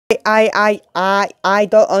I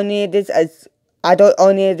don't own this as I don't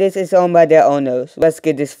own it. This is owned by their owners. Let's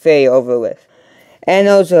get this fail over with. And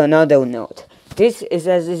also another note. This is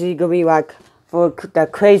as easy gonna be like for the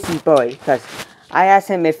crazy boy, because I asked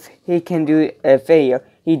him if he can do a video.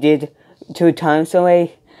 He did 2 times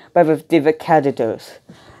away, but with different characters.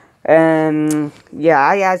 Yeah,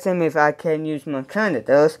 I asked him if I can use my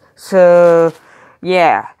characters. So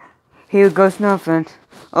yeah, here goes nothing.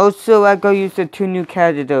 Also, I go use the 2 new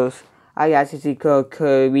characters. I actually could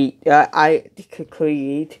create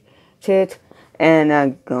it, and I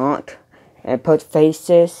got and put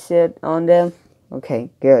faces on them. Okay,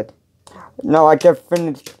 good. Now I can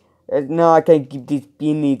finish. Now I can keep these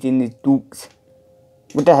beanies in these dukes.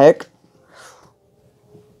 What the heck?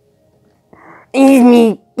 Eat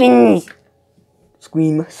me, beanies!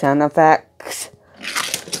 Scream sound effects.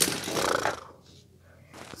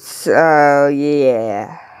 So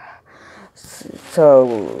yeah.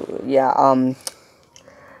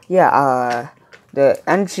 The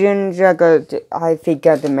engines I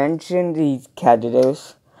forgot to mention these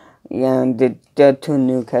characters. Yeah, the 2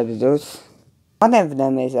 new characters. One of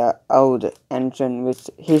them is an old engine, which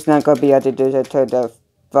he's not gonna be able to do it until the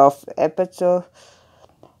 4th episode.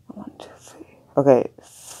 1, 2, 3. Okay,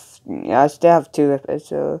 yeah, I still have 2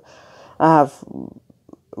 episodes. I have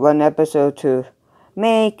 1 episode to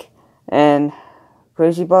make, and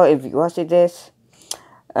Crazy Boy, if you watch this,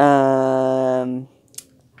 I'm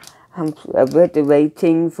a bit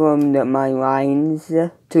waiting from my lines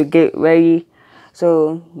to get ready.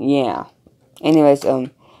 So yeah. Anyways,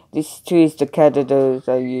 these 2 is the characters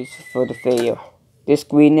I use for the video. This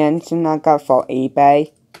green engine I got for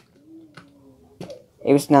eBay.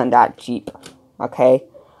 It was not that cheap. Okay.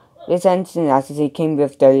 This engine actually came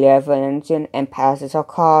with the level engine and passenger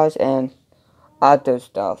cars and other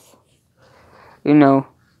stuff. You know.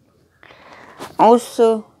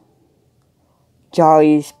 Also,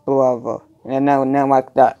 Joey's brother. And not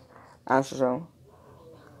like that. Also,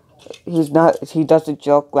 he doesn't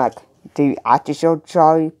joke like the actual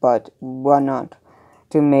Joey, but why not?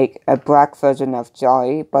 To make a black version of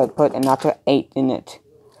Joey, but put another 8 in it.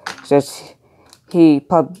 So he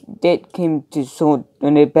did come to sort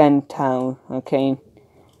in the Bend Town, okay?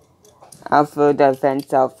 After the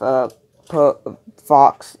events of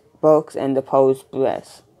Fox Books and the Post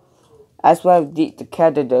Press. As well as the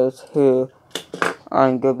characters who are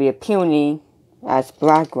going to be appearing as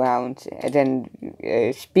backgrounds and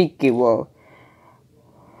then speaking role.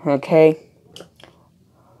 Okay?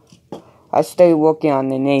 I still working on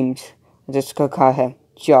the names. I'm just gonna call him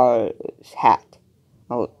George Hat.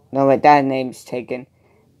 Oh no, wait, that name's taken.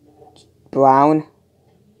 Brown.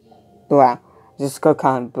 Just gonna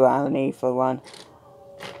call him Brownie for one.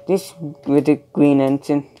 This with the green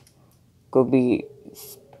engine could be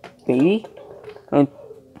Speedy and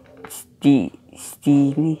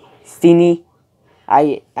Steeny.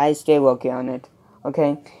 I still working on it.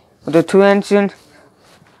 Okay, with the 2 engine,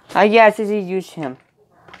 I actually use him.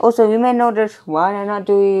 Also, you may notice why I'm not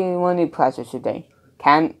doing one new process today.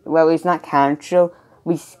 Well, it's not cancel.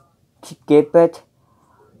 We skip it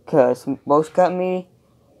because most got me,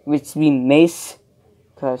 which we miss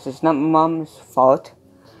because it's not mom's fault.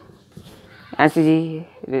 Actually,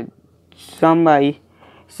 somebody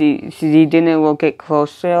she didn't work it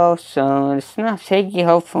closer, so it's not shaky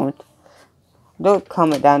her fault. Don't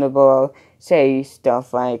comment down below, say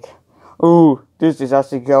stuff like, "Oh, this is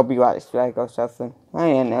actually copyright strike or something."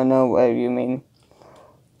 I don't know what you mean.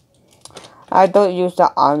 I don't use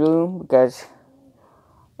the audio because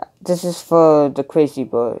this is for the crazy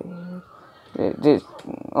boy.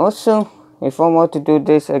 Also, if I want to do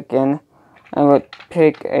this again, I would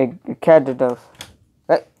pick a character.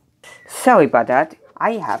 Sorry about that.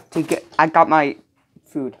 I got my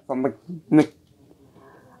food from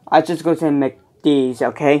I just go to McD's,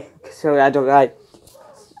 okay? So I don't like.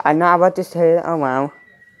 I'm not about to say it around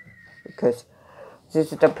because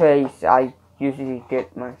this is the place I usually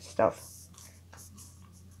get my stuff.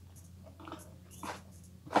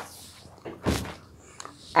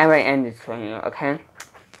 I will end this for you, okay?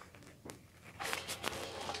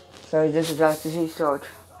 So this is actually short.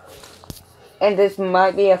 And this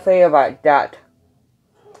might be a thing about that.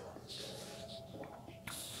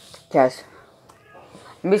 Yes.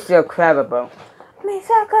 Mr. Crabable.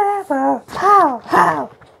 Mr. Crabable! How?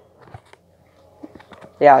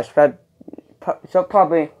 Yeah, so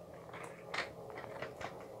probably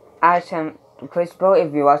ask him, Principal,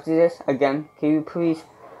 if you watch this again, can you please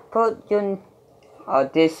put your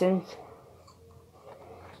auditions?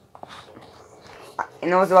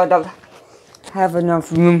 And also, I don't have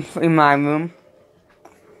enough room in my room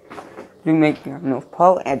to make enough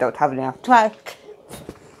poll. I don't have enough track.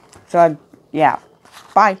 So, yeah.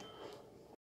 Bye.